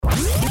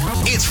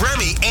It's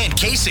Remy and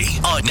Casey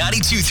on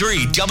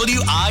 92.3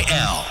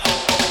 WIL.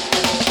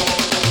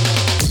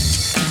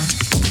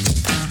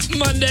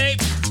 Monday.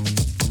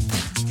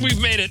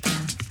 We've made it.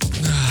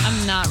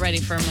 I'm not ready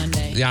for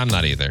Monday. Yeah, I'm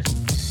not either.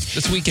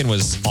 This weekend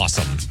was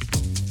awesome.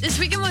 This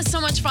weekend was so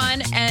much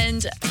fun,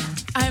 and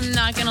I'm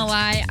not going to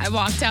lie. I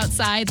walked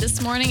outside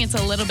this morning. It's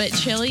a little bit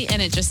chilly,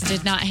 and it just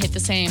did not hit the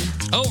same.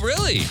 Oh,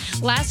 really?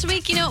 Last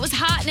week, it was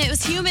hot and it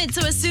was humid,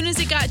 so as soon as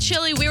it got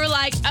chilly, we were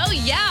like, oh,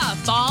 yeah,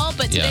 fall.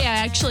 But today, I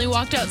actually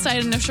walked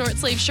outside in a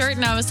short-sleeve shirt,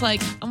 and I was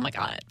like, oh, my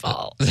God,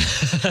 fall.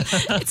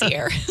 It's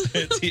here.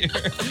 It's here.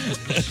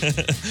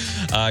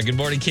 Good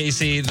morning,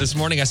 Casey. This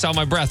morning, I saw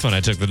my breath when I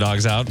took the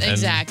dogs out.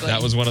 Exactly. And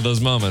that was one of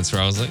those moments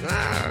where I was like,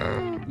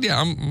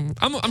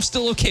 I'm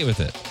still okay with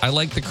it. I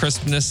like the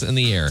crispness in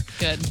the air.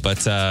 Good.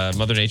 But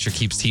Mother Nature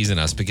keeps teasing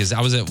us because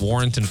I was at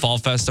Warrenton Fall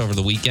Fest over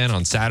the weekend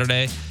on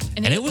Saturday,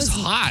 and it was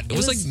hot. It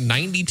was like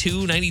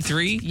 92,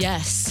 93.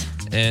 Yes.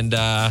 And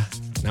now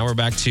we're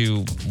back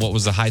to, what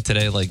was the high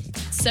today? Like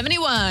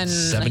 71.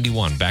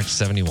 71. Back to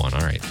 71.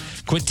 All right.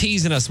 Quit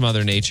teasing us,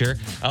 Mother Nature.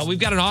 We've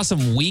got an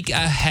awesome week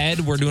ahead.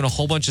 We're doing a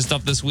whole bunch of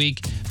stuff this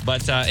week.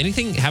 But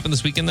anything happened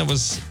this weekend that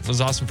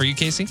was awesome for you,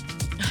 Casey?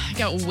 I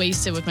got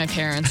wasted with my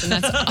parents, and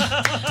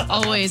that's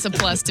always a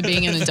plus to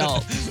being an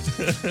adult.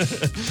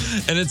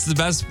 And it's the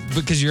best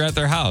because you're at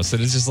their house,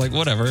 and it's just like,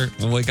 whatever.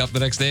 We'll wake up the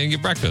next day and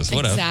get breakfast.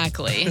 Whatever.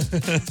 Exactly.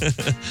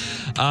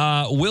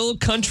 Will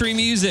country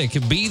music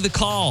be the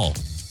call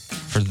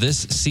for this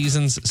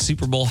season's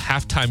Super Bowl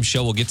halftime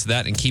show? We'll get to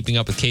that in Keeping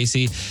Up with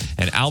Casey.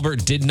 And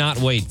Albert did not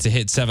wait to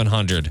hit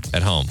 700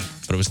 at home,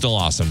 but it was still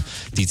awesome.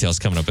 Details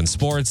coming up in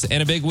sports.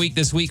 And a big week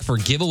this week for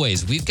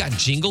giveaways. We've got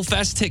Jingle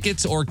Fest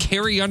tickets or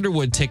Carrie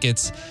Underwood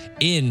tickets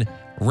in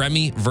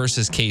Remy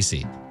versus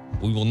Casey.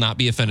 We will not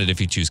be offended if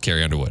you choose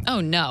Carrie Underwood.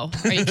 Oh, no.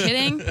 Are you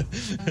kidding?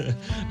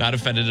 Not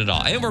offended at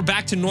all. And we're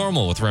back to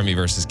normal with Remy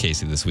versus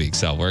Casey this week,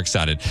 so we're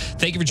excited.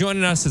 Thank you for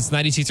joining us. It's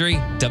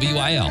 92.3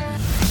 WIL.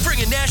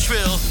 Bringing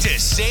Nashville to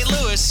St.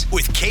 Louis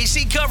with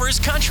Casey Covers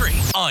Country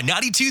on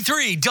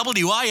 92.3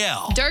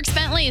 WIL. Dierks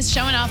Bentley is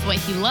showing off what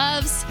he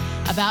loves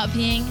about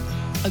being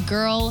a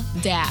girl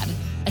dad.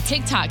 A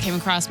TikTok came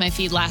across my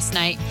feed last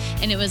night,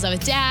 and it was of a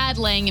dad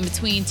laying in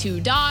between two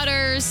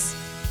daughters.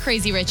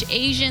 Crazy Rich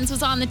Asians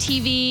was on the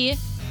TV.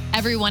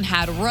 Everyone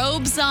had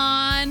robes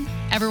on.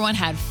 Everyone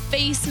had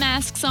face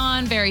masks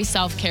on. Very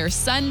self-care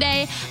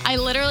Sunday. I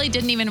literally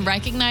didn't even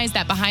recognize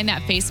that behind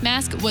that face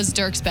mask was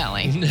Dierks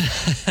Bentley.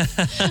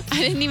 I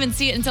didn't even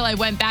see it until I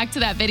went back to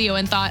that video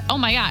and thought, oh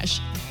my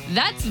gosh,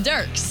 that's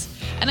Dierks.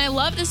 And I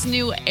love this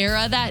new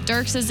era that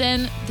Dierks is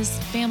in. This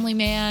family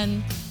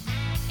man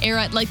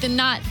era, like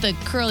not the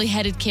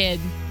curly-headed kid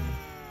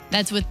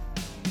that's with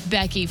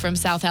Becky from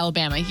South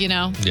Alabama,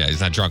 Yeah, he's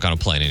not drunk on a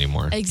plane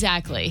anymore.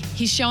 Exactly.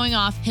 He's showing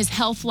off his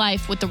health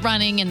life with the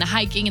running and the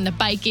hiking and the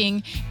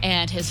biking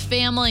and his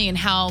family and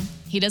how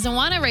he doesn't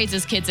want to raise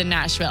his kids in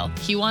Nashville.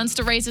 He wants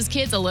to raise his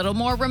kids a little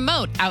more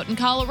remote out in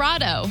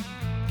Colorado.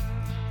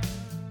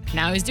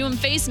 Now he's doing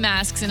face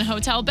masks in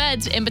hotel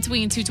beds in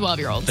between two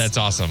 12-year-olds. That's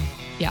awesome.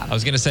 Yeah. I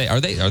was going to say, are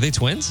they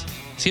twins?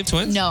 Does he have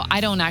twins? No,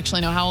 I don't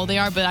actually know how old they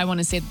are, but I want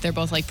to say that they're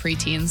both like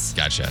preteens.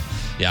 Gotcha.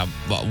 Yeah,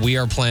 well, we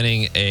are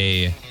planning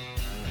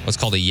what's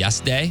called a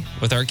yes day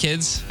with our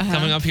kids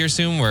coming up here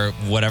soon, where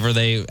whatever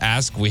they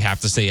ask, we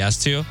have to say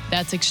yes to.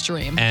 That's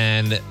extreme.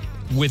 And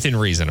within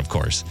reason, of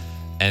course.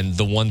 And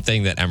the one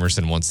thing that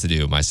Emerson wants to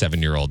do, my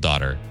 7-year-old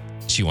daughter,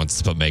 she wants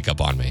to put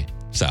makeup on me.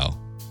 So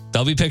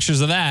there'll be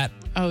pictures of that.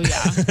 Oh,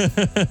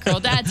 yeah. Girl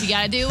dads, you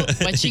got to do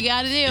what you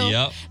got to do.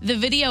 Yep. The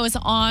video is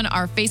on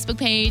our Facebook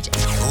page.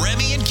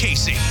 Remy and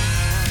Casey.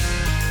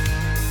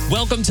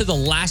 Welcome to the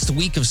last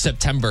week of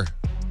September.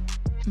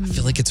 I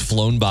feel like it's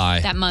flown by.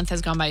 That month has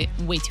gone by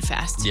way too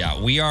fast.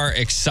 Yeah, we are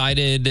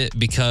excited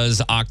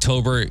because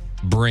October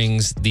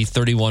brings the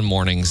 31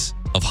 mornings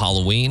of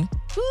Halloween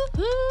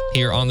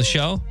here on the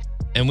show.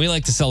 And we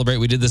like to celebrate.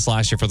 We did this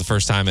last year for the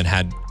first time and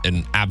had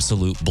an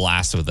absolute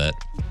blast with it.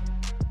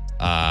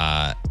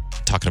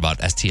 Talking about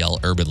STL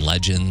Urban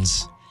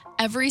Legends.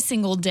 Every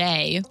single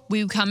day,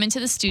 we come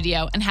into the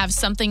studio and have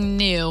something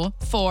new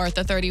for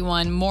the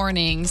 31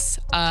 mornings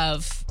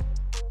of...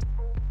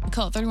 We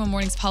call it 31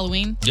 mornings of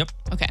Halloween? Yep.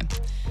 Okay.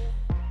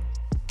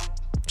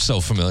 So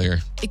familiar.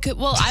 It could,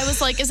 well, I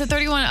was like, is it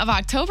 31 of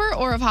October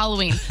or of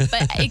Halloween?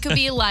 But it could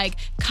be like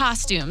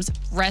costumes,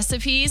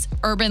 recipes,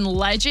 urban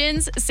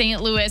legends,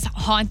 St. Louis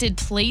haunted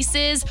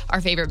places, our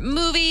favorite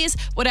movies,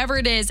 whatever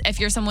it is. If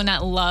you're someone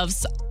that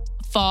loves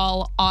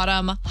fall,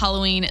 autumn,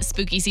 Halloween,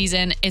 spooky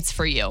season, it's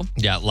for you.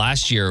 Yeah,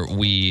 last year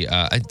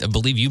I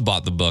believe you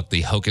bought the book,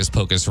 the Hocus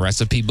Pocus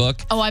recipe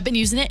book. Oh, I've been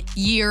using it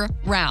year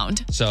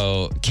round.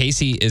 So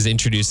Casey is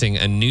introducing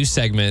a new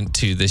segment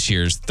to this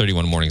year's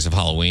 31 Mornings of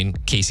Halloween,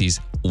 Casey's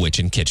Witch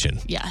and Kitchen.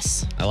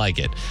 Yes. I like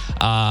it.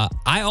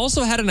 I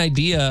also had an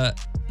idea,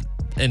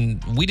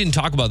 and we didn't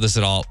talk about this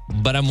at all,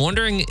 but I'm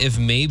wondering if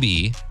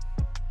maybe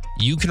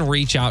you can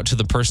reach out to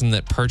the person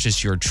that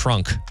purchased your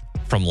trunk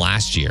from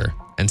last year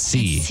and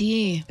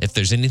see if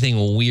there's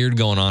anything weird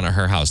going on at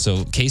her house.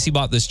 So Casey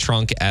bought this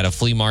trunk at a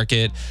flea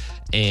market,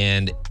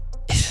 and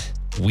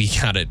We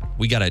got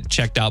it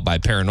checked out by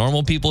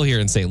paranormal people here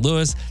in St.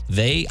 Louis.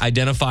 They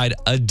identified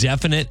a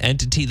definite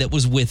entity that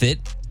was with it.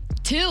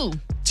 Two.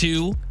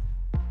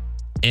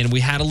 And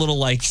we had a little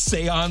like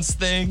seance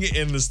thing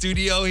in the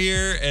studio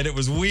here, and it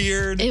was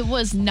weird. It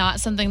was not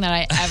something that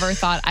I ever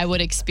thought I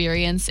would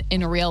experience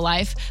in real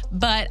life,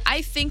 but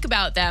I think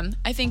about them.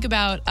 I think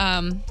about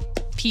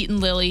Pete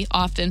and Lily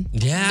often.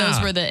 Yeah. Those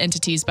were the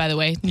entities, by the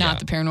way, not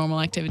the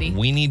paranormal activity.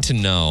 We need to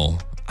know.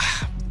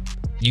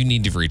 You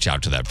need to reach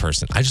out to that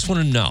person. I just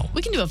want to know.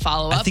 We can do a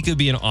follow-up. I think it would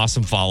be an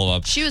awesome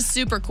follow-up. She was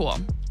super cool.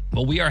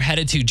 Well, we are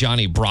headed to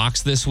Johnny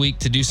Brock's this week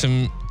to do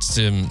some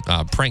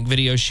prank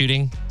video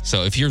shooting.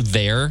 So if you're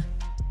there,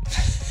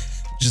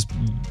 just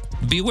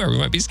be aware. We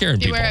might be scaring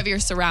people. Beware of your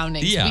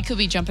surroundings. Yeah. We could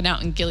be jumping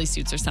out in ghillie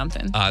suits or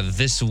something.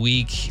 This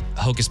week,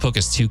 Hocus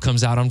Pocus 2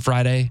 comes out on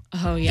Friday.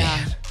 Oh, yeah.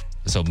 Man.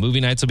 So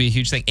movie nights will be a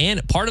huge thing.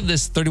 And part of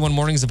this 31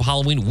 Mornings of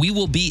Halloween, we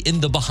will be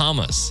in the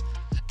Bahamas.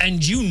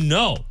 And you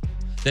know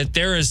that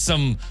there is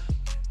some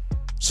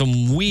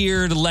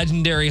weird,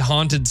 legendary,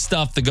 haunted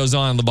stuff that goes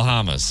on in the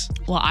Bahamas.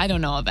 Well, I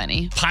don't know of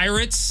any.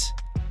 Pirates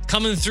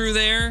coming through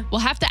there. We'll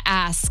have to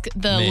ask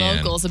the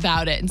locals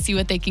about it and see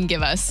what they can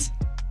give us.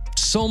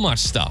 So much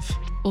stuff.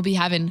 We'll be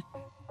having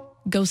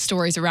ghost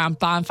stories around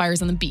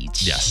bonfires on the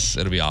beach. Yes,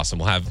 it'll be awesome.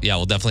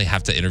 We'll definitely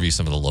have to interview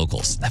some of the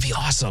locals. That'd be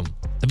awesome.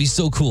 That'd be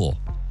so cool.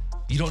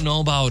 You don't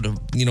know about,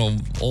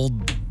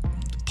 old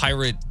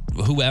pirate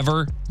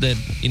whoever that,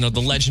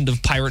 the legend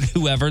of pirate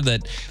whoever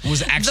that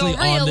was actually the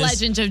real on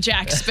this. Legend of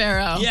Jack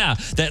Sparrow. Yeah,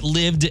 that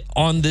lived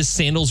on this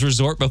Sandals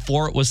resort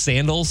before it was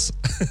Sandals.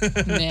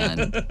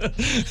 Man.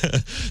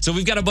 So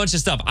we've got a bunch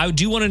of stuff. I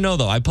do want to know,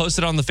 though, I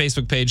posted on the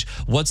Facebook page,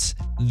 what's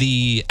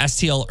the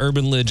STL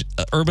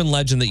urban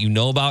legend that you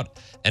know about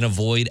and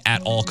avoid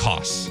at all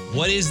costs?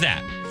 What is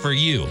that for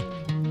you?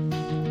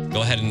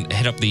 Go ahead and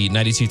hit up the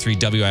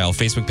 92.3 WIL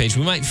Facebook page.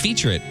 We might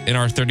feature it in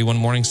our 31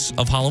 Mornings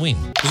of Halloween.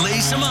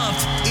 Lace them up.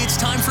 It's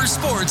time for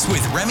sports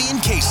with Remy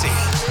and Casey.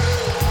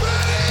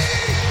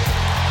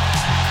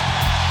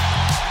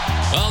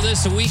 Well,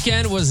 this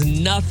weekend was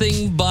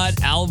nothing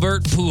but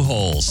Albert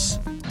Pujols.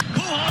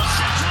 Pujols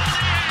sends one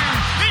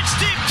there. It's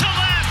deep to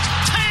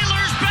left.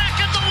 Taylor's back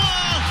at the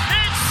wall.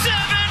 It's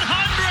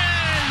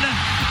 700.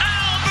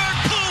 Albert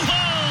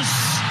Pujols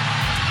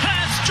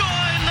has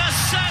joined the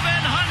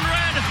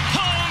 700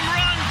 home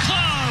run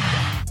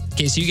club.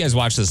 Okay, so you guys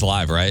watched this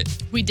live, right?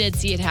 We did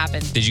see it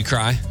happen. Did you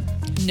cry?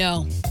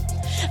 No.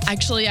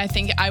 Actually, I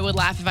think I would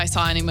laugh if I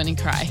saw anybody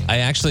cry.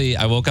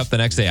 I woke up the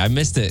next day. I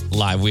missed it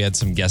live. We had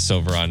some guests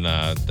over on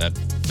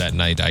that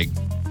night. I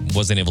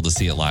wasn't able to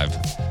see it live.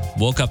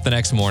 Woke up the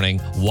next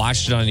morning,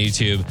 watched it on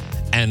YouTube,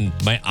 and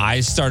my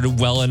eyes started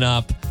welling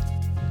up.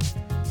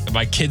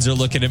 My kids are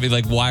looking at me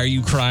like, "Why are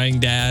you crying,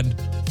 Dad?"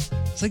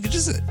 It's like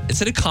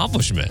it's an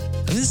accomplishment.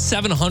 I mean,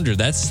 700.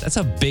 That's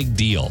a big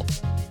deal.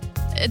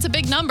 It's a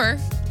big number.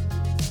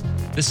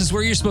 This is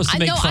where you're supposed to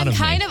make fun of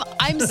me.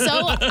 I'm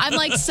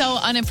so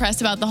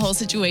unimpressed about the whole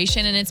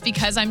situation, and it's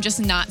because I'm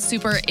just not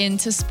super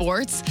into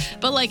sports.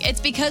 But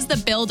it's because the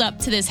build up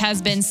to this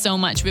has been so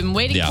much. We've been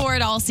waiting for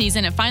it all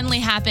season. It finally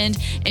happened,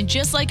 and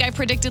just like I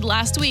predicted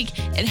last week,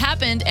 it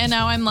happened. And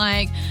now I'm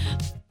like,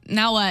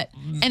 now what?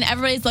 And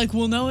everybody's like,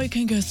 well, now we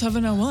can get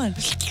 701.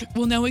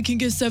 Well, now we can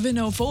get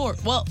 704.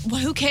 Well,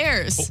 who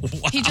cares?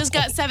 Wow. He just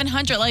got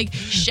 700.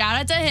 Shout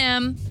out to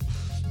him.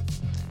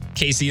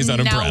 Casey is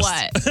unimpressed. Now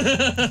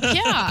what?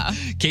 Yeah.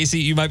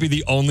 Casey, you might be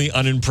the only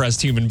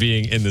unimpressed human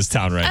being in this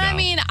town right now. I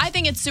mean, I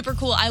think it's super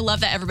cool. I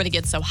love that everybody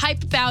gets so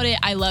hyped about it.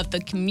 I love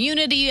the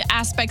community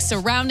aspects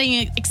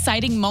surrounding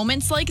exciting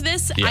moments like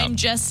this. Yeah. I'm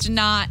just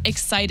not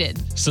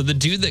excited. So the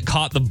dude that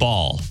caught the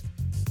ball,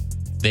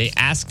 they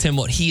asked him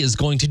what he is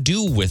going to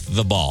do with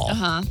the ball.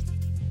 Uh-huh.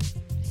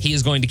 He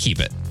is going to keep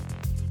it.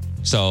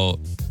 So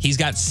he's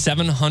got the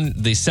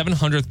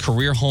 700th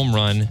career home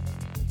run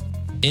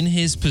in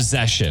his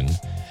possession.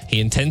 He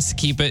intends to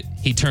keep it.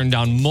 He turned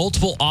down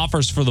multiple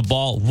offers for the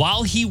ball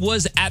while he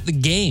was at the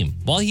game,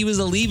 while he was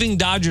leaving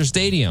Dodger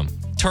Stadium,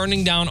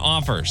 turning down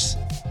offers.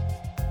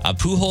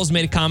 Pujols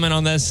made a comment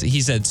on this.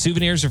 He said,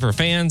 souvenirs are for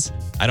fans.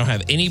 I don't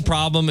have any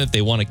problem if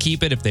they want to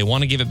keep it. If they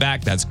want to give it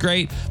back, that's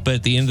great. But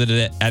at the end of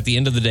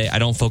the day, I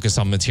don't focus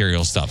on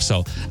material stuff.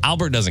 So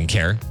Albert doesn't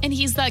care. And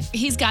he's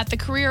got the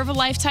career of a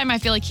lifetime. I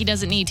feel like he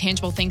doesn't need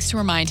tangible things to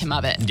remind him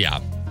of it. Yeah.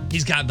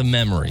 He's got the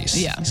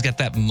memories. Yeah. He's got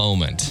that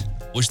moment.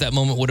 Wish that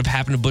moment would have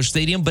happened at Busch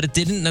Stadium, but it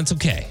didn't. That's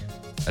okay.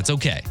 That's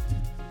okay.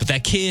 But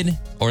that kid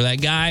or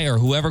that guy or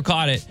whoever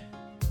caught it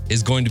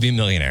is going to be a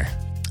millionaire.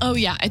 Oh,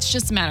 yeah. It's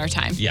just a matter of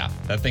time. Yeah,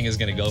 that thing is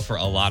going to go for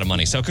a lot of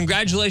money. So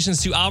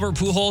congratulations to Albert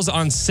Pujols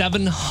on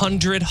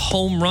 700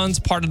 home runs,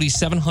 part of the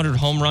 700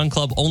 home run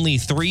club. Only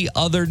 3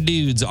 other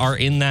dudes are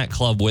in that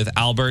club with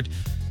Albert.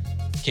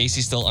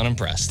 Casey's still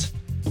unimpressed.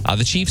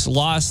 The Chiefs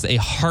lost a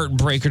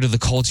heartbreaker to the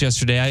Colts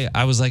yesterday.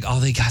 I was like, oh,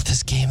 they got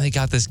this game.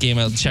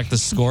 I checked the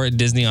score at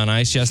Disney on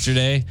Ice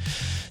yesterday.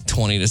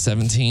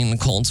 20-17, the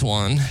Colts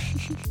won.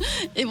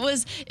 It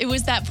was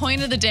that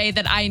point of the day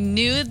that I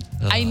knew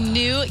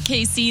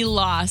KC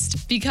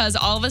lost, because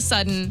all of a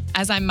sudden,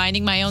 as I'm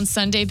minding my own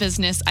Sunday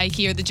business, I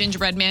hear the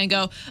gingerbread man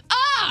go,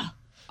 "Oh!"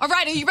 All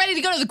right, are you ready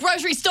to go to the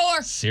grocery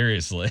store?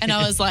 Seriously. And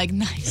I was like,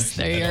 nice.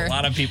 There you A are.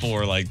 lot of people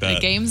were like The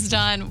that. game's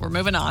done. We're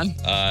moving on.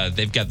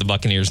 They've got the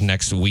Buccaneers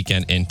next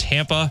weekend in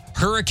Tampa.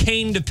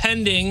 Hurricane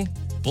depending.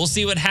 We'll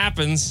see what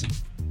happens.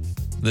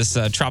 This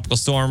tropical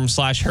storm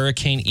 /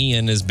 Hurricane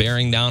Ian is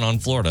bearing down on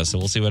Florida, so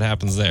we'll see what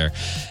happens there.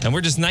 And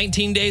we're just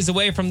 19 days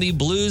away from the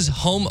Blues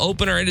home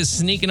opener. It is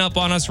sneaking up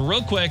on us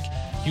real quick.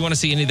 If you want to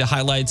see any of the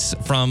highlights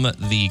from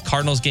the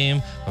Cardinals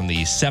game, from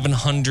the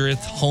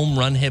 700th home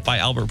run hit by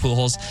Albert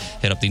Pujols,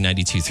 hit up the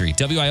 92.3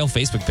 WIL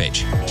Facebook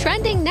page.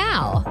 Trending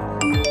now.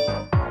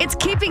 It's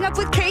Keeping Up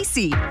with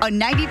Casey on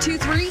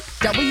 92.3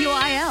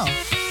 WIL.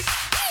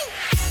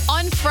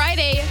 On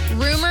Friday,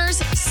 rumors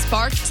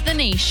sparked the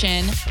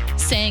nation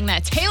saying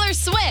that Taylor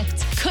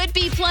Swift could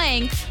be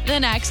playing the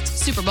next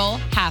Super Bowl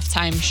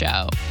halftime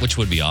show. Which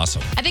would be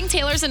awesome. I think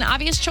Taylor's an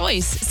obvious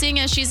choice, seeing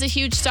as she's a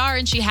huge star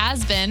and she's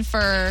been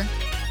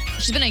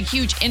a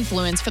huge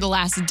influence for the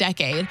last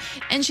decade,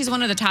 and she's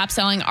one of the top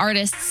selling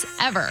artists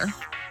ever.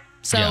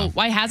 So Yeah.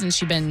 why hasn't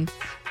she been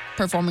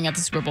performing at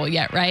the Super Bowl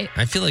yet, right?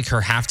 I feel like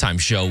her halftime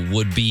show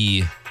would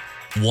be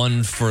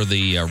one for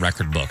the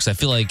record books. I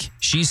feel like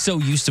she's so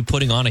used to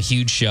putting on a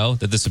huge show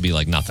that this would be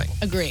like nothing.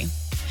 Agree.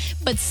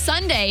 But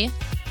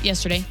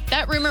yesterday,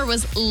 that rumor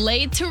was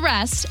laid to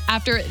rest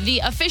after the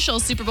official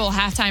Super Bowl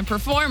halftime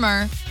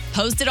performer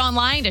posted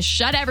online to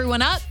shut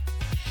everyone up.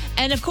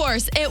 And of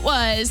course, it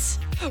was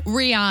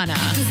Rihanna.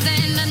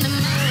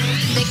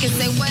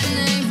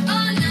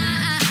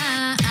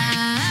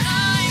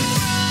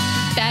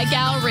 Bad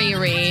gal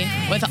Riri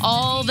with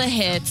all the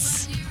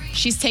hits.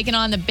 She's taken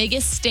on the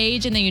biggest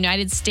stage in the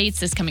United States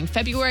this coming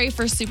February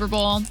for Super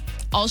Bowl.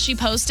 All she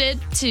posted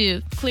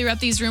to clear up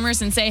these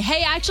rumors and say,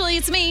 hey, actually,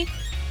 it's me,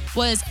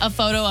 was a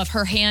photo of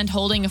her hand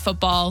holding a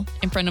football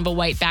in front of a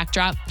white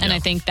backdrop. And Yeah. I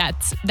think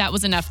that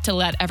was enough to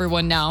let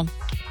everyone know.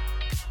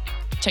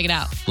 Check it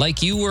out.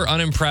 Like you were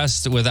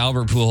unimpressed with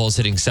Albert Pujols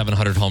hitting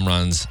 700 home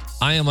runs,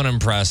 I am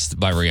unimpressed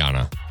by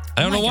Rihanna.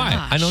 I don't Oh my know why.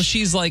 gosh. I know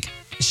she's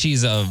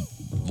a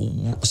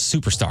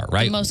superstar,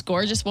 right? The most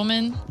gorgeous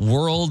woman.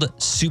 World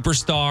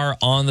superstar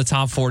on the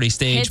top 40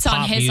 stage. Hits on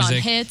pop hits on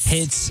music,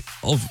 hits.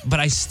 But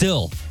I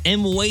still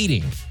am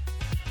waiting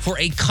for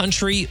a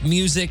country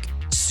music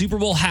Super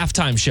Bowl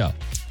halftime show.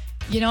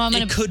 You know,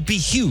 It could be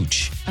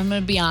huge. I'm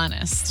going to be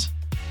honest.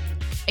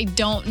 I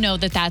don't know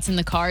that that's in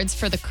the cards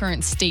for the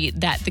current state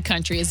that the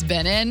country has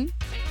been in.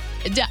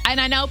 And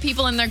I know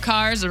people in their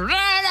cars,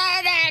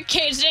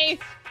 Casey.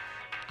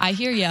 I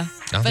hear you. I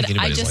don't think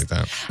anybody's like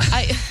that.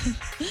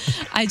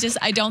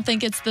 I don't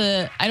think it's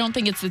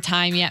the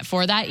time yet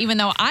for that, even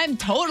though I'm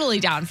totally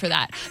down for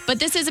that. But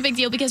this is a big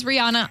deal because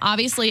Rihanna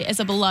obviously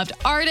is a beloved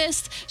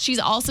artist. She's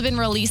also been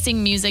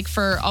releasing music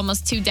for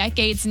almost 2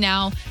 decades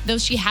now, though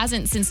she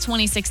hasn't since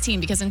 2016,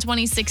 because in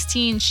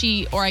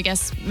 2016 or I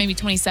guess maybe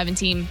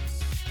 2017,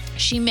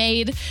 she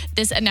made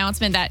this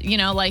announcement that,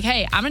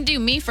 hey, I'm going to do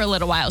me for a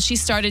little while. She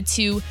started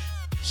 2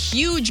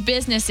 huge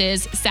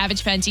businesses,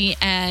 Savage Fenty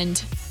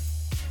and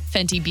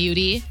Fenty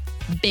Beauty,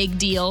 big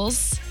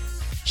deals.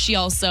 She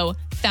also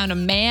found a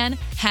man,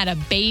 had a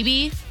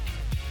baby,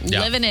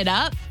 living it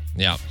up.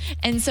 Yeah.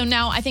 And so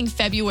now I think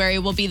February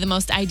will be the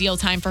most ideal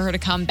time for her to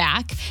come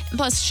back. And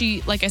plus,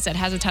 she, like I said,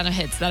 has a ton of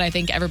hits that I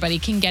think everybody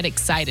can get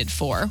excited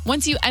for.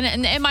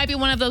 And it might be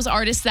one of those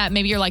artists that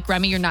maybe you're like,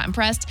 Remy, you're not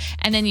impressed.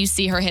 And then you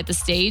see her hit the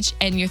stage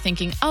and you're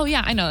thinking, oh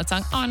yeah, I know that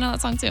song. Oh, I know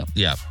that song too.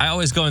 Yeah. I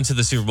always go into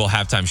the Super Bowl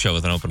halftime show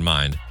with an open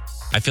mind.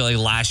 I feel like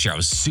last year I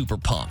was super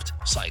pumped.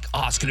 It's like,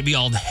 it's going to be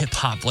all the hip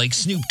hop, like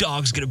Snoop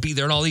Dogg's going to be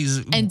there and all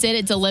these. And did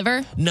it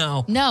deliver?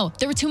 No. No,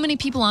 there were too many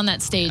people on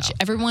that stage. Yeah.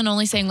 Everyone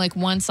only sang like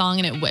one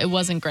song and it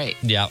wasn't great.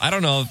 Yeah. I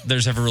don't know if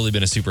there's ever really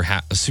been a Super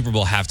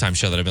Bowl halftime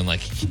show that I've been like,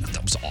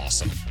 that was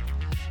awesome.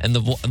 And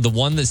the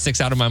one that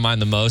sticks out in my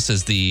mind the most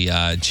is the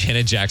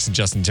Janet Jackson,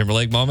 Justin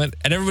Timberlake moment.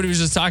 And everybody was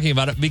just talking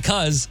about it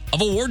because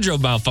of a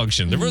wardrobe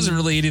malfunction. There wasn't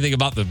really anything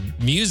about the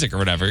music or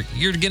whatever.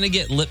 You're going to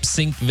get lip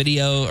sync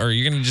video or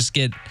you're going to just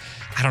get,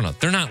 I don't know.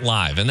 They're not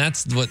live. And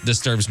that's what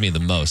disturbs me the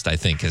most, I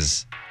think,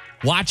 is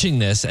watching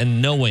this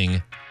and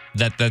knowing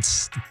that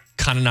that's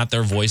kind of not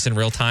their voice in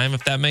real time,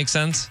 if that makes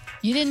sense.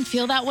 You didn't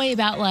feel that way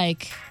about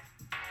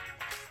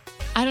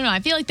I don't know. I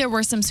feel like there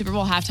were some Super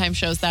Bowl halftime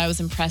shows that I was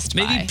impressed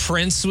by. Maybe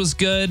Prince was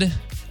good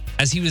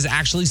as he was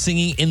actually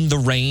singing in the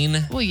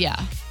rain. Well, yeah.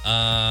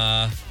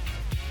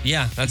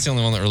 Yeah, that's the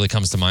only one that really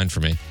comes to mind for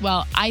me.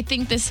 Well, I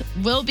think this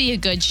will be a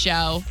good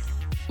show.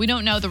 We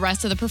don't know the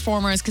rest of the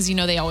performers because,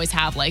 they always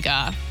have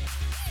a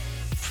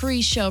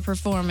pre-show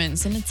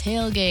performance and a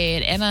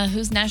tailgate and a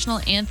Who's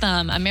National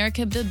Anthem,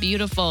 America the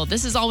Beautiful.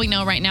 This is all we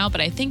know right now,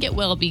 but I think it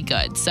will be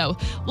good. So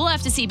we'll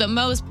have to see. But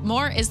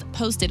more is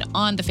posted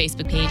on the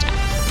Facebook page.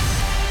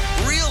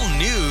 Real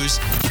news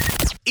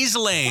is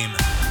lame.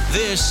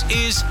 This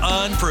is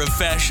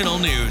Unprofessional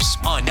News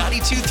on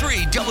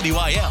 92.3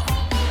 WIL.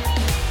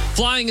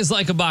 Flying is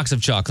like a box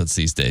of chocolates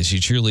these days. You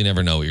truly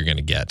never know what you're going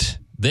to get.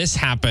 This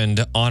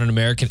happened on an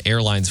American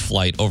Airlines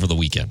flight over the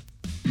weekend.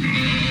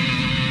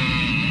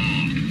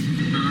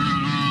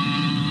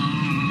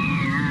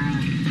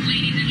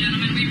 Ladies and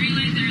gentlemen, we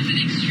realize there is an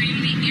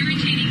extremely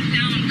irritating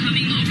sound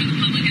coming over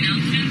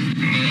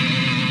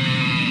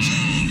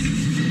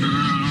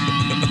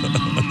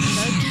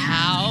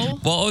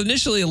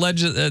initially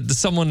alleged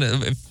someone,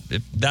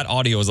 if that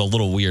audio is a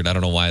little weird, I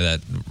don't know why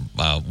that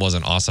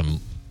wasn't awesome.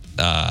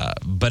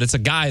 But it's a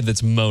guy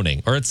that's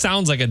moaning, or it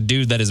sounds like a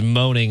dude that is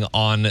moaning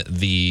on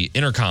the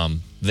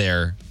intercom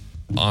there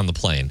on the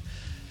plane.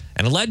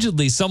 And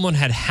allegedly, someone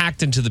had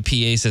hacked into the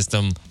PA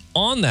system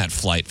on that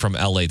flight from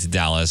LA to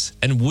Dallas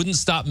and wouldn't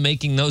stop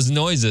making those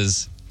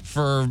noises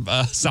for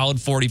a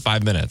solid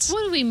 45 minutes.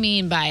 What do we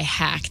mean by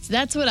hacked?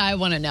 That's what I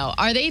want to know.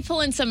 Are they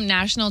pulling some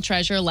national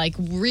treasure, like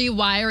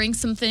rewiring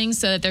some things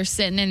so that they're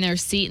sitting in their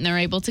seat and they're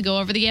able to go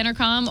over the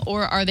intercom?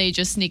 Or are they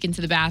just sneaking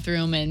to the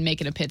bathroom and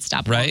making a pit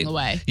stop along the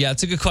way? Yeah,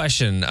 it's a good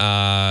question.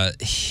 I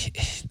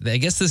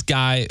guess this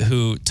guy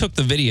who took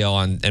the video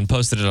and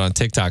posted it on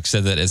TikTok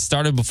said that it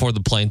started before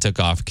the plane took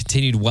off,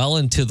 continued well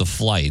into the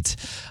flight.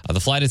 The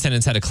flight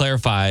attendants had to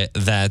clarify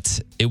that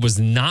it was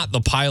not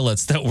the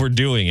pilots that were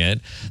doing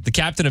it. The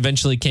captain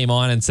eventually came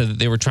on and said that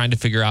they were trying to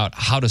figure out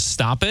how to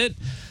stop it.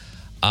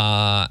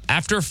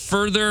 After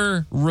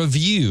further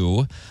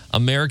review,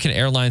 American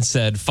Airlines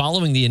said,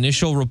 following the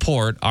initial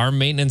report, our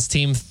maintenance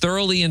team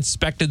thoroughly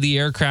inspected the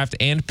aircraft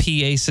and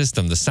PA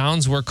system. The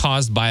sounds were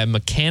caused by a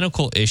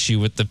mechanical issue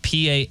with the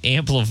PA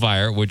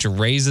amplifier, which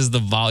raises the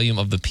volume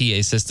of the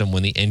PA system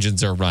when the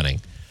engines are running.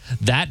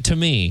 That, to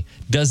me,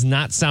 does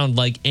not sound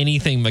like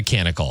anything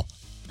mechanical.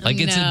 Like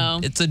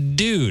it's a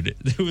dude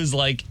who is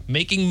like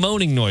making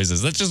moaning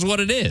noises. That's just what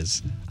it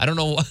is. I don't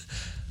know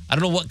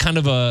what kind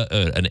of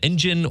an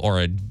engine or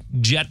a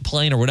jet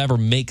plane or whatever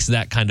makes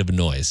that kind of a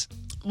noise.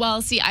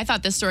 Well, see, I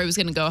thought this story was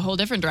going to go a whole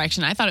different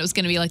direction. I thought it was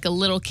going to be like a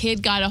little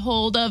kid got a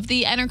hold of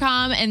the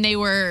intercom and they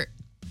were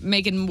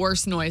making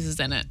worse noises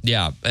in it.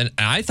 Yeah, and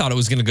I thought it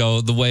was going to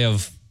go the way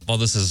of, well,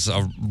 this is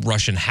a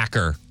Russian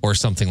hacker or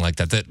something like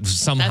that. That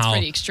somehow That's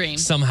pretty extreme.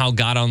 Somehow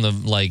got on the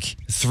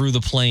through the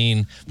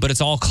plane, but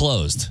it's all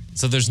closed.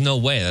 So there's no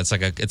way. It's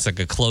like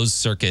a closed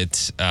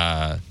circuit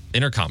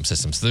intercom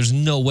system. So there's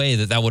no way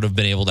that would have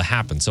been able to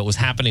happen. So it was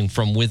happening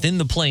from within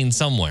the plane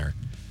somewhere.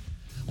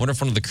 I wonder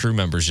if one of the crew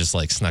members just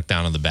snuck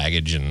down on the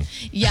baggage and.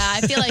 Yeah,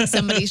 I feel like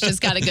somebody's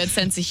just got a good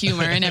sense of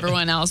humor and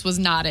everyone else was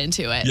not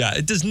into it. Yeah,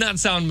 it does not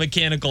sound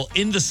mechanical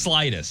in the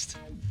slightest.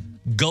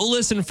 Go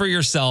listen for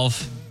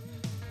yourself.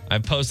 I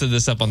posted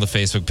this up on the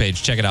Facebook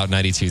page. Check it out,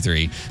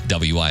 92.3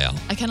 WIL.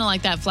 I kind of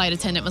like that flight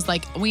attendant was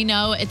like, we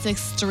know it's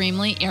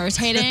extremely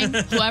irritating.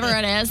 Whoever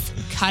it is,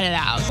 cut it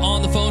out.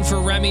 On the phone for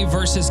Remy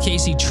versus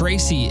Casey.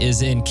 Tracy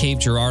is in Cape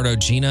Girardeau.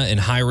 Gina in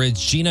High Ridge.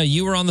 Gina,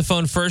 you were on the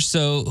phone first,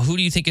 so who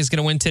do you think is going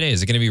to win today?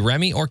 Is it going to be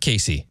Remy or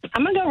Casey?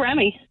 I'm going to go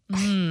Remy.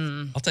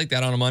 I'll take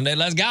that on a Monday.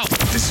 Let's go.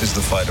 This is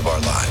the fight of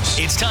our lives.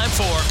 It's time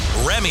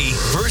for Remy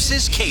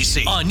versus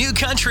Casey on New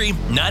Country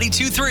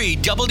 92.3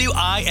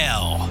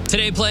 WIL.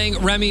 Today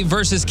playing Remy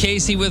versus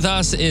Casey with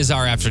us is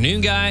our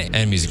afternoon guy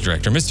and music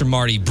director, Mr.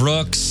 Marty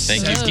Brooks.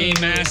 Thank you.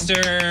 Game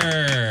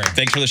Master.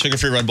 Thanks for the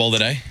sugar-free Red Bull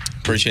today.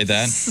 Appreciate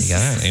that.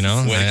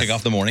 Yeah, Way to kick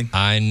off the morning.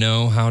 I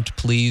know how to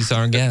please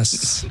our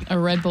guests. A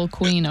Red Bull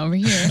queen over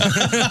here.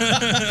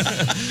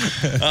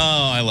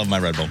 Oh, I love my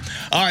Red Bull.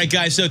 All right,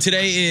 guys. So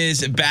today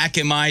is back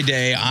in my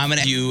day. I'm going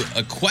to ask you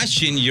a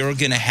question. You're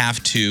going to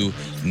have to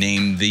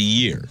name the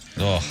year.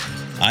 Oh,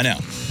 I know.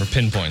 we're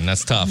pinpointing.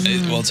 That's tough.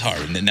 Well, it's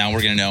hard. Now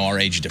we're going to know our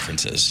age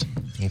differences.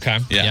 Okay.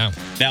 Yeah.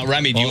 Now,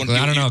 Remy, do you want to...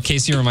 I don't know.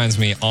 Casey reminds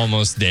me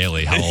almost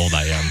daily how old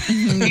I am.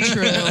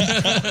 True.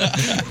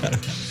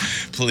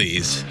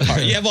 Please. All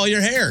right, you have all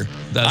your hair.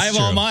 That's I have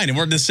all true. mine, and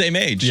we're the same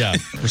age. Yeah,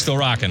 we're still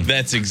rocking.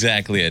 That's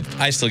exactly it.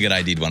 I still get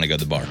ID'd when I go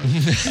to the bar.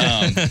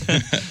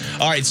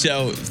 All right,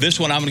 so this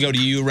one, I'm going to go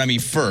to you, Remy,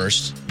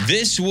 first.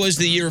 This was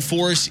the year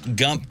Forrest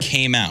Gump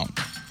came out.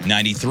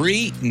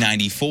 93,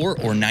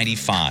 94, or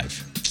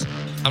 95?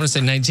 I'm going to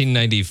say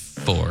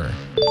 1994.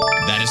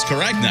 That is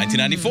correct,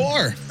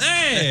 1994.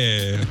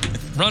 Hey!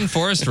 Run,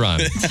 Forrest,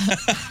 run.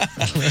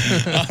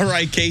 All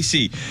right,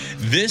 Casey.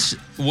 This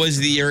was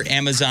the year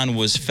Amazon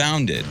was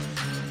founded.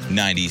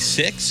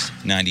 96,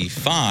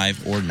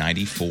 95, or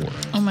 94?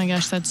 Oh my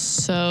gosh, that's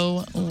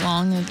so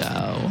long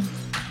ago.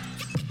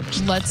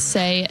 Let's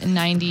say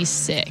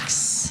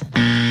 96.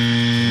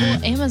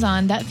 Well,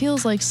 Amazon, that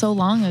feels like so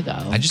long ago.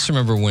 I just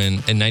remember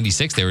when in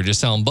 96 they were just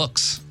selling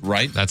books.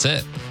 Right? That's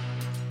it.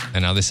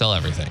 And now they sell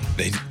everything.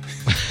 They,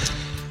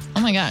 Oh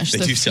my gosh, They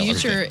the do sell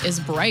future is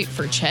bright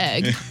for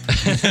Chegg.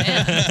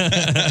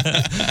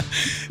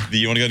 do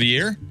you want to go the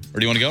year? Or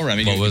do you want to go,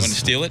 Remy? Do you want to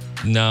steal it?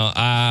 No,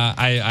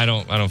 I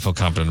don't feel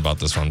confident about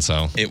this one.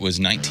 So It was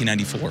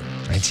 1994.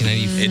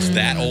 1994. It's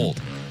that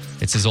old.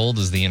 It's as old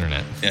as the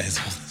internet. Yeah, it's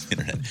old as the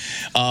internet.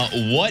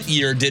 What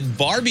year did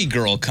Barbie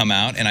Girl come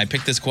out? And I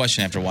picked this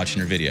question after watching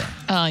your video.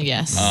 Oh,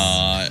 yes.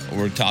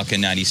 We're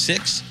talking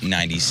 96,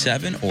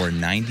 97, or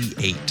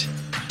 98.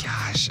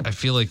 Gosh, I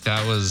feel like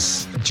that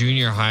was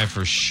junior high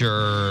for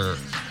sure.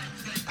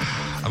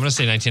 I'm going to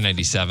say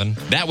 1997.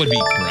 That would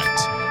be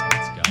correct.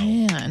 Let's go.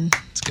 Man.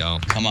 Let's go.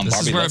 Come on, this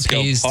Barbie, is where let's it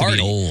pays go to party.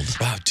 be old.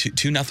 Wow,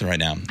 2-0 right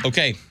now.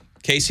 Okay,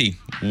 Casey,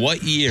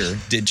 what year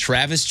did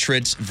Travis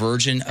Tritt's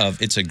version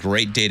of It's a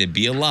Great Day to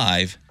Be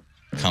Alive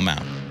come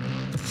out?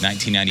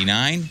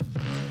 1999,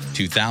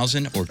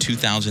 2000, or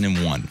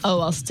 2001? Oh,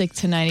 I'll stick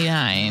to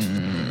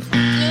 99.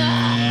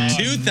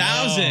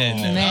 2000.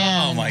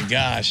 Man. Oh my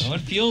gosh.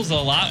 It feels a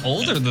lot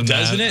older than that.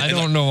 Doesn't it? I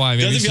don't know why.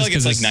 Maybe Doesn't it feel like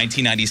it's like 'cause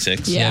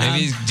 1996? Yeah.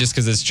 Maybe just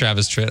because it's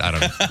Travis Tritt. I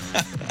don't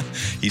know.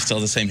 He's still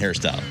the same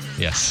hairstyle.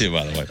 Yes. Too,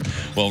 by the way.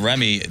 Well,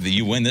 Remy,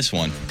 you win this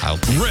one.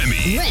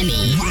 Remy.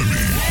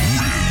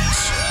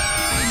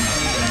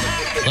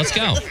 Let's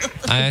go.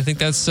 I think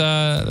that's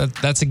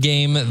a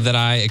game that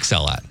I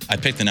excel at. I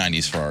picked the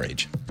 90s for our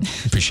age.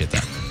 Appreciate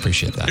that.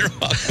 You're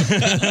welcome.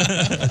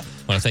 I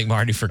want to thank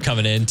Marty for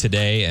coming in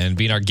today and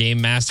being our game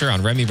master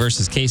on Remy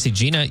versus Casey.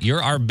 Gina,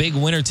 you're our big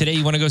winner today.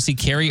 You want to go see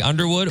Carrie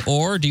Underwood,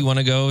 or do you want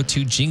to go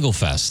to Jingle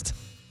Fest?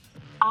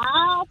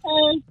 I'll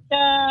take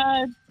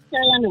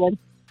Carrie Underwood.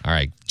 All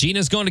right.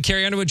 Gina's going to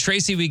Carrie Underwood.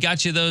 Tracy, we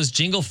got you those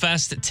Jingle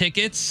Fest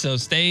tickets. So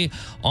stay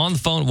on the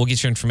phone. We'll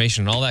get your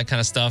information and all that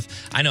kind of stuff.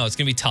 I know it's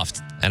going to be tough,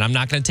 and I'm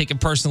not going to take it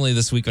personally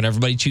this week when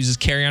everybody chooses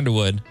Carrie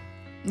Underwood.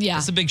 Yeah.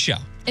 It's a big show.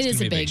 It It's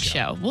is a gonna be big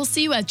show. We'll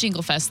see you at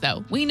Jingle Fest,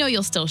 though. We know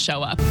you'll still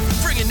show up.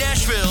 Bringing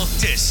Nashville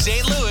to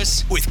St.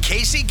 Louis with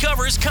Casey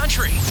Covers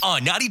Country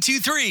on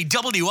 92.3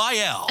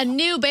 WIL. A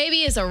new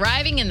baby is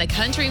arriving in the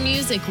country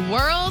music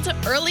world.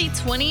 Early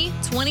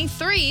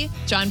 2023,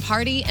 John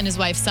Party and his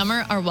wife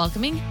Summer are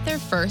welcoming their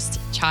first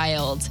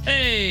child.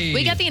 Hey.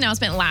 We got the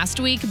announcement last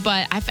week,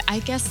 but I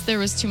guess there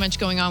was too much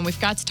going on. We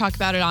forgot to talk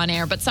about it on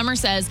air. But Summer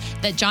says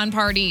that John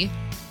Party,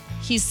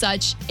 he's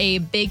such a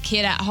big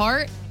kid at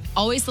heart,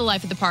 always the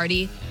life of the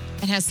party,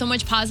 and has so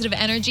much positive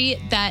energy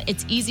that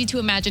it's easy to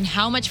imagine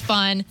how much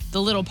fun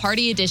the little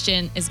party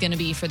edition is going to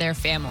be for their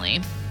family.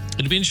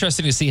 It'd be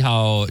interesting to see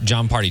how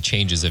John Party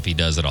changes if he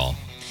does it all.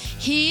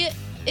 He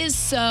is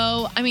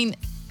so, I mean,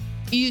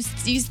 you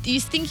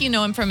think you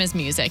know him from his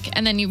music,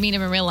 and then you meet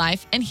him in real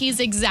life, and he's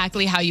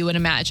exactly how you would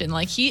imagine.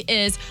 Like, he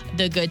is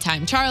the good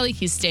time Charlie.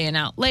 He's staying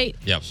out late.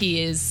 Yep.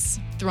 He is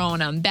throwing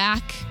them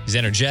back. He's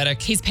energetic.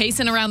 He's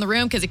pacing around the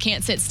room because he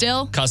can't sit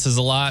still. Cusses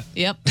a lot.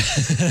 Yep.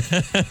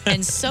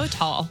 And so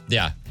tall.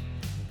 Yeah.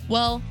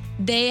 Well,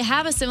 they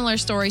have a similar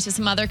story to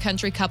some other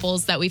country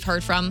couples that we've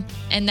heard from,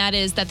 and that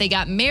is that they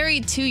got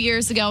married 2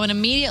 years ago and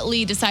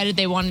immediately decided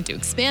they wanted to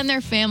expand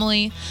their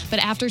family. But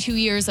after 2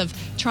 years of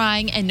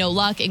trying and no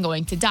luck and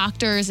going to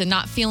doctors and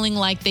not feeling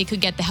like they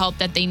could get the help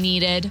that they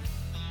needed,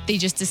 they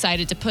just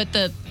decided to put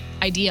the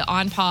idea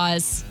on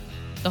pause.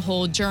 The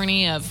whole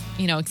journey of,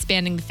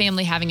 expanding the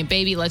family, having a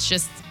baby, let's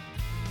just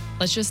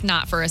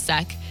not for a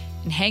sec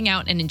and hang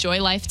out and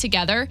enjoy life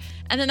together.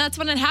 And then that's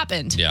when it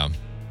happened. Yeah.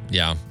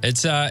 Yeah.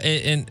 It's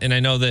and I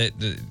know that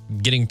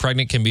getting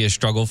pregnant can be a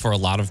struggle for a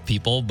lot of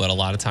people, but a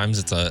lot of times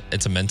it's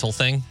a mental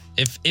thing.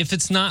 If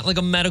it's not like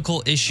a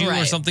medical issue or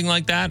Right. something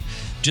like that,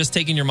 just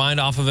taking your mind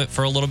off of it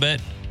for a little bit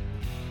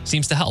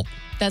seems to help.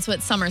 That's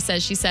what Summer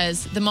says. She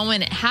says the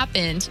moment it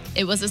happened,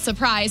 it was a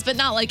surprise, but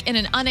not like in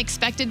an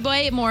unexpected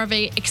way, more of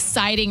a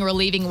exciting,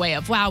 relieving way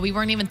of, wow, we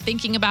weren't even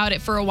thinking about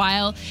it for a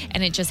while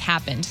and it just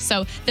happened.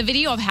 So the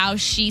video of how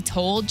she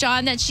told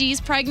John that she's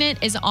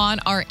pregnant is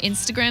on our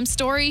Instagram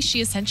story.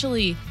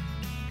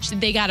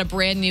 They got a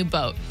brand new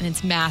boat and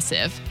it's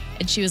massive.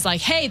 And she was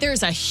like, hey,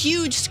 there's a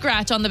huge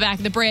scratch on the back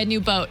of the brand new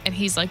boat. And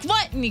he's like,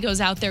 what? And he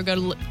goes out there,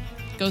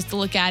 goes to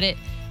look at it.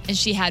 And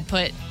she had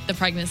put the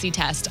pregnancy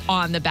test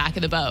on the back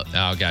of the boat.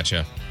 Oh,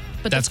 gotcha.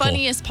 But That's the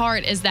funniest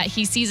part is that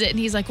he sees it and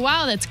he's like,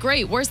 wow, that's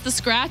great. Where's the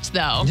scratch,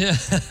 though?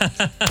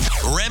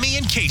 Remy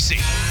and Casey.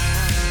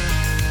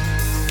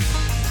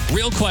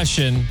 Real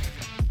question.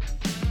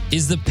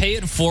 Is the pay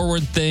it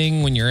forward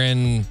thing when you're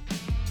in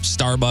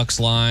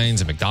Starbucks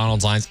lines and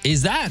McDonald's lines,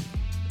 is that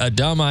a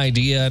dumb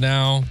idea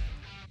now?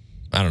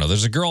 I don't know.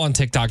 There's a girl on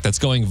TikTok that's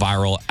going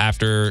viral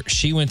after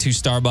she went to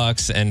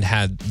Starbucks and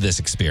had this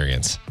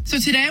experience. So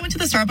today I went to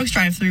the Starbucks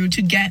drive-thru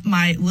to get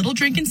my little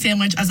drink and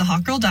sandwich, as a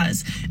hot girl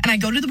does. And I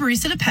go to the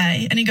barista to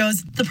pay, and he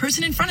goes, the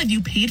person in front of you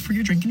paid for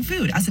your drink and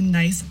food as a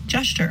nice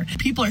gesture.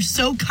 People are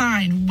so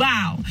kind.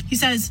 Wow. He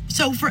says,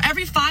 so for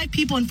every 5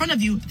 people in front of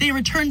you, they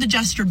returned the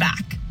gesture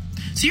back.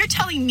 So you're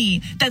telling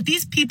me that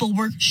these people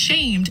were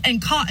shamed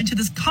and caught into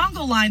this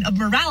Congo line of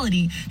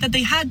morality that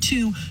they had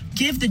to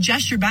give the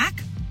gesture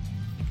back?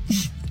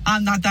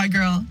 I'm not that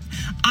girl.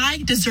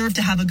 I deserve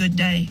to have a good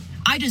day.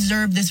 I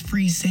deserve this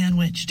free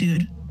sandwich,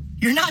 dude.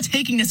 You're not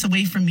taking this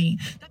away from me.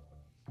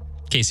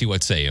 Casey,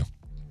 what say you?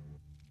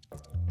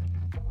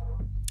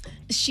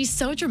 She's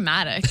so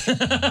dramatic.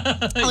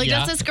 Like,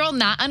 Yeah. does this girl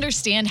not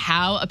understand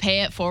how a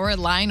pay it forward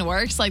line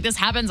works? Like, this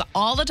happens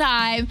all the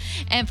time.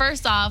 And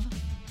first off,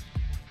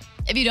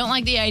 if you don't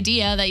like the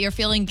idea that you're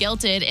feeling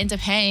guilted into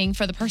paying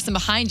for the person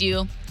behind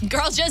you,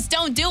 girls, just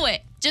don't do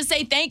it. Just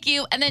say thank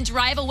you and then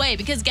drive away.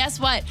 Because guess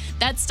what?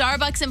 That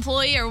Starbucks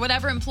employee or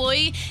whatever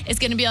employee is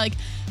going to be like,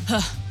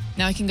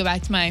 now I can go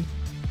back to my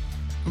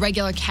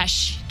regular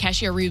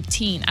cashier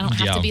routine. I don't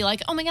have to be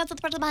like, oh my God,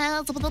 blah,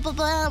 blah,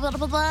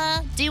 blah,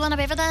 blah. Do you want to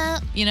pay for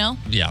that? You know?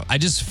 Yeah, I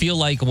just feel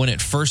like when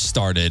it first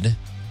started,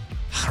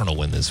 I don't know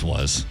when this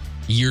was,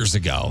 years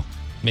ago,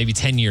 maybe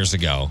 10 years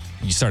ago,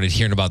 you started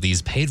hearing about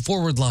these paid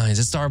forward lines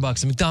at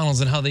Starbucks and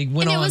McDonald's and how they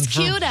went And it on was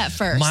for cute at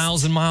first.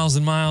 miles and miles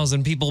and miles,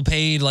 and people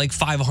paid like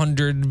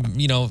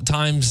 500,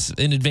 times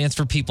in advance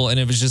for people. And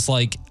it was just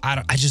like,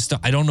 I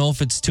don't know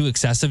if it's too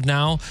excessive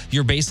now.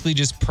 You're basically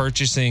just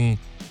purchasing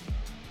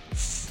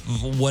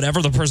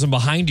whatever the person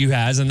behind you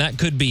has, and that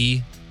could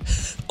be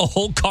a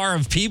whole car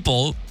of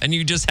people, and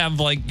you just have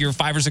like your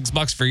 $5 or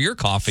 $6 for your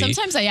coffee.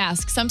 Sometimes I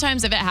ask.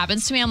 Sometimes if it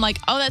happens to me, I'm like,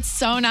 oh, that's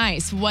so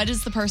nice. What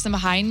is the person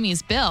behind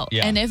me's bill?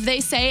 Yeah. And if they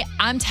say,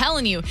 I'm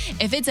telling you,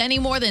 if it's any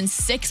more than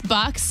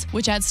 $6,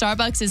 which at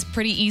Starbucks is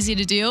pretty easy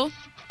to do,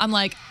 I'm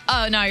like,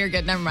 oh, no, you're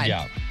good. Never mind.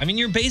 Yeah. I mean,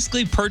 you're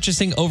basically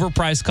purchasing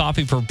overpriced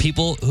coffee for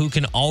people who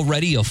can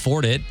already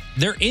afford it.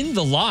 They're in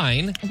the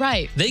line.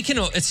 Right.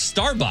 It's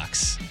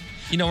Starbucks.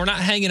 We're not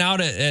hanging out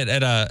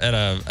at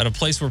a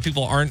place where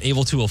people aren't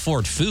able to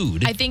afford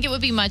food. I think it would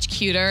be much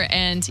cuter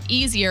and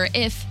easier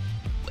if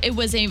it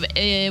was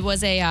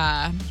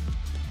a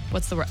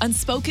what's the word?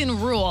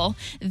 Unspoken rule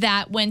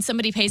that when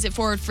somebody pays it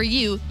forward for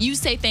you, you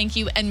say thank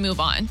you and move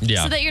on.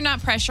 Yeah. So that you're not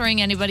pressuring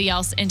anybody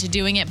else into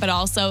doing it, but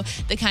also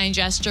the kind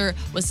gesture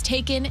was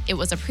taken. It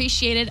was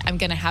appreciated. I'm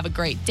going to have a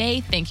great day.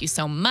 Thank you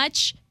so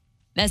much.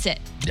 That's it.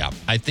 Yeah.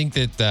 I think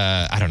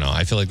that, I don't know.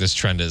 I feel like this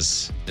trend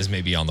is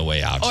maybe on the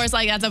way out. Or it's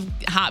like, that's a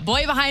hot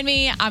boy behind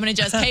me. I'm going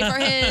to just pay for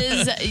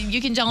his.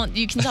 You can tell him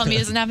he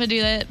doesn't have to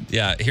do that.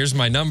 Yeah. Here's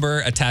my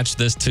number. Attach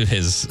this to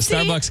his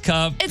Starbucks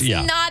cup. It's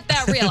not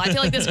that real. I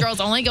feel like this girl's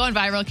only going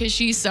viral because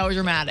she's so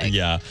dramatic.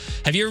 Yeah.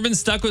 Have you ever been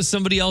stuck with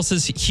somebody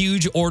else's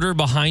huge order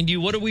behind you?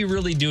 What are we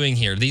really doing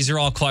here? These are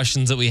all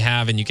questions that we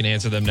have, and you can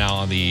answer them now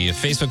on the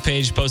Facebook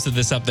page. Posted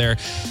this up there.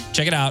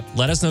 Check it out.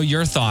 Let us know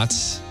your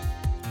thoughts.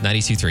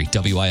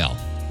 92.3 WIL.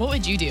 What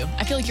would you do?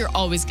 I feel like you're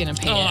always going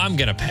to pay it. I'm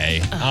going to pay.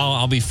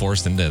 I'll be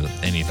forced into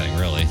anything,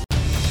 really.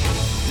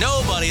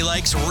 Nobody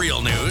likes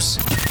real news.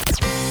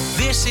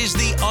 This is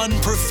the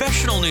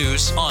unprofessional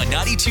news on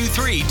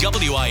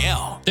 92.3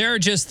 WIL. There are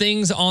just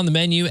things on the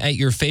menu at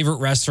your favorite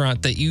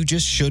restaurant that you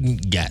just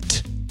shouldn't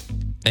get.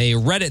 A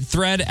Reddit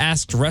thread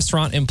asked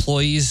restaurant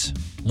employees,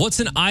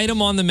 what's an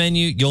item on the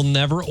menu you'll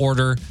never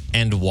order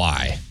and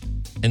why?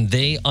 And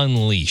they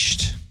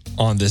unleashed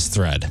on this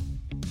thread.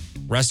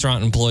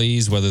 Restaurant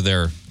employees, whether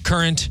they're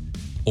current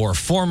or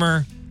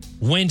former,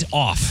 went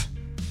off.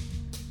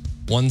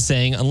 One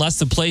saying, unless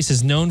the place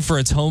is known for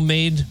its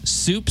homemade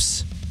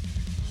soups,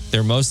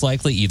 they're most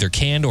likely either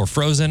canned or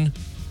frozen.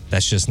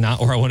 That's just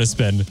not where I want to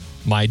spend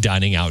my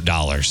dining out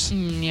dollars.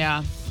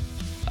 Yeah.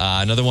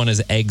 Another one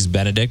is Eggs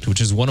Benedict, which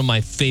is one of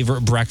my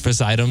favorite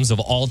breakfast items of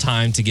all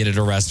time to get at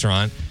a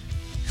restaurant.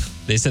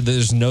 They said that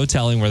there's no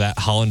telling where that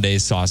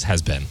hollandaise sauce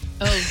has been.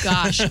 Oh,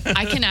 gosh.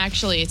 I can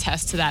actually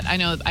attest to that. I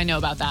know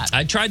about that.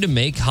 I tried to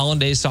make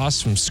hollandaise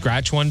sauce from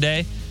scratch one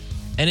day,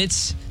 and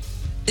it's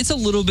a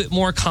little bit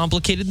more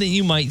complicated than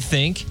you might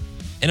think.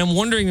 And I'm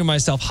wondering to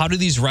myself, how do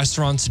these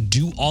restaurants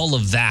do all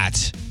of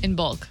that? In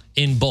bulk.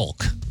 In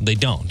bulk. They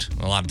don't.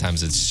 A lot of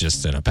times it's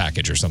just in a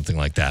package or something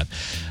like that.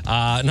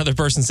 Another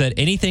person said,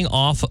 anything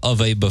off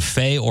of a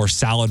buffet or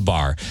salad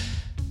bar.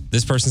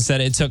 This person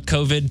said, it took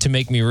COVID to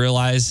make me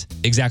realize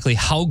exactly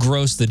how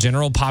gross the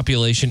general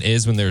population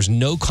is when there's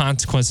no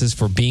consequences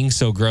for being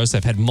so gross.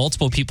 I've had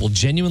multiple people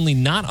genuinely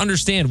not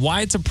understand why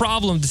it's a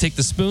problem to take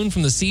the spoon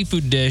from the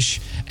seafood dish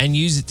and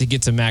use it to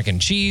get some mac and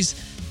cheese.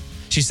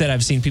 She said,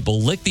 I've seen people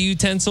lick the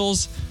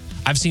utensils.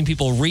 I've seen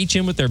people reach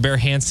in with their bare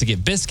hands to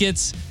get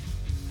biscuits.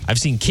 I've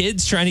seen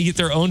kids trying to get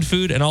their own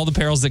food and all the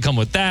perils that come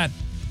with that.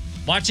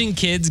 Watching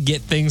kids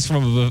get things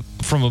from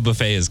a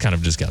buffet is kind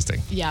of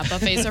disgusting. Yeah,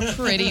 buffets are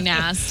pretty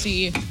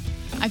nasty.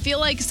 I feel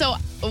like,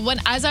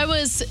 as I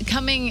was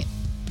coming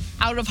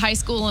out of high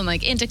school and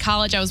like into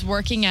college, I was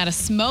working at a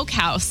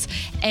smokehouse,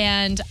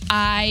 and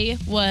I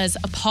was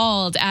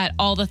appalled at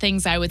all the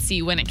things I would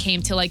see when it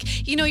came to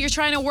you're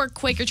trying to work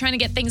quick, you're trying to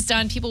get things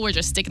done. People were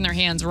just sticking their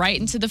hands right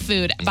into the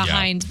food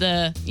behind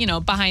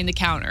behind the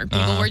counter.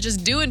 People were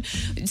just doing,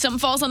 something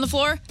falls on the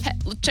floor. Hey,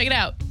 check it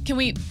out. Can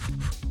we...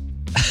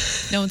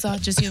 No one saw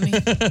it, just you and me.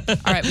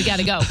 All right, we got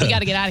to go. We got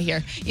to get out of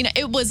here.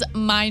 It was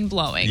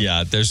mind-blowing.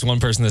 Yeah, there's one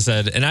person that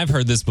said, and I've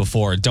heard this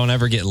before, don't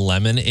ever get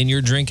lemon in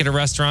your drink at a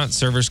restaurant.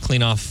 Servers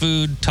clean off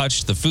food,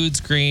 touch the food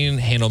screen,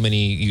 handle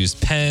many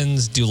used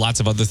pens, do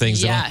lots of other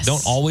things. Yes. They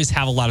don't always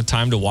have a lot of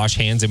time to wash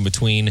hands in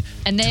between.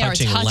 And they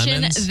touching are touching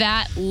lemons.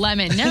 that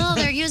lemon. No,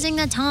 they're using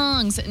the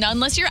tongs. Now,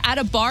 unless you're at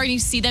a bar and you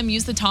see them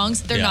use the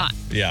tongs, they're not.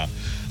 Yeah.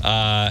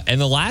 And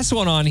the last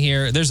one on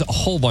here, there's a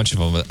whole bunch of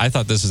them. I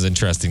thought this was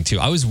interesting too.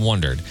 I always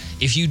wondered,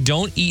 if you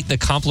don't eat the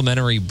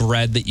complimentary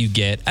bread that you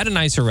get at a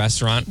nicer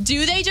restaurant,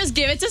 do they just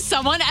give it to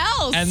someone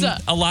else? And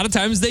a lot of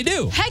times they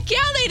do. Heck yeah,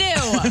 they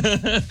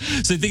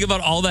do. So think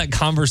about all that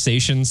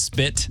conversation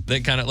spit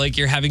that kind of like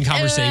you're having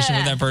conversation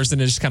with that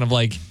person. It's just kind of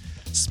like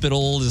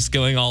spittle just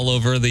going all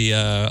over the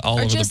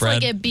over the bread.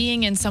 Like it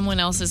being in someone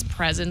else's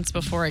presence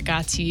before it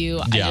got to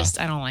you. Yeah.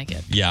 I don't like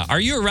it. Yeah. Are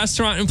you a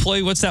restaurant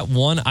employee? What's that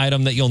one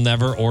item that you'll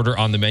never order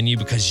on the menu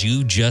because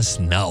you just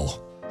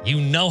know? You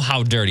know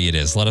how dirty it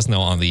is. Let us know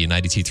on the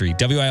 92.3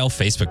 WIL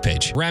Facebook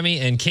page. Remy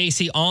and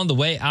Casey on the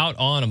way out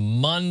on a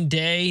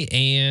Monday,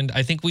 and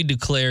I think we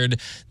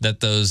declared that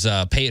those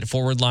pay it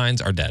forward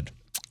lines are dead.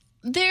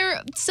 They're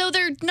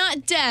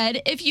not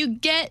dead. If you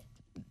get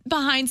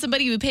behind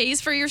somebody who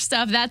pays for your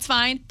stuff, that's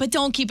fine, but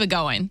don't keep it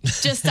going.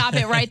 Just stop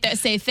it right there.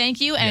 Say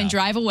thank you and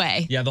drive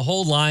away. Yeah, the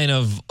whole line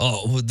of,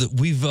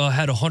 we've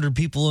had 100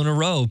 people in a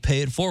row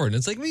pay it forward.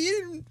 It's like,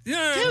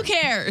 who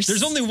cares?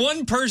 There's only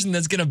one person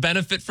that's going to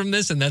benefit from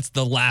this, and that's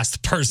the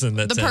last person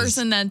that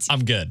says,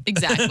 I'm good.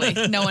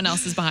 Exactly. No one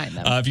else is behind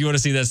them. If you want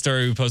to see that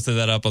story, we posted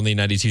that up on the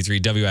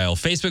 92.3 WIL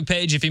Facebook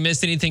page. If you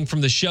missed anything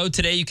from the show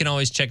today, you can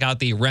always check out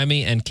the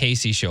Remy and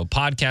Casey Show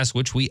podcast,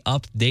 which we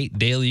update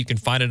daily. You can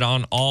find it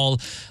on all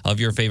of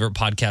your favorite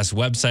podcast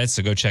websites,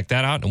 so go check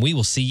that out, and we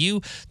will see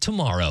you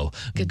tomorrow.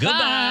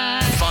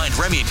 Goodbye. Find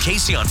Remy and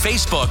Casey on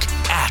Facebook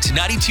at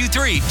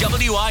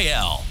 92.3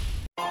 WIL.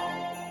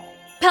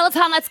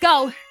 Peloton, let's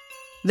go.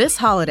 This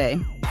holiday,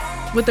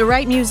 with the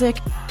right music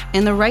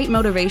and the right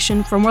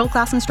motivation from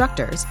world-class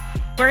instructors,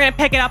 We're going to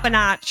pick it up a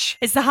notch.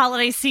 It's the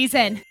holiday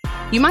season.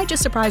 you might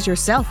just surprise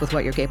yourself with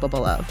what you're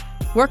capable of.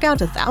 Work out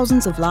to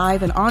thousands of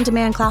live and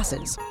on-demand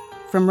classes,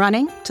 from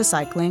running to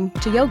cycling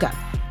to yoga.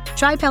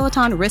 Try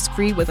Peloton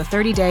risk-free with a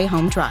 30-day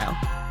home trial.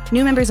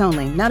 New members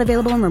only, not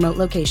available in remote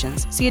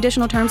locations. See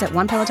additional terms at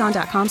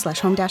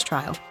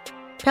onepeloton.com/home-trial.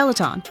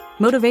 Peloton,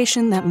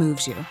 motivation that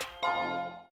moves you.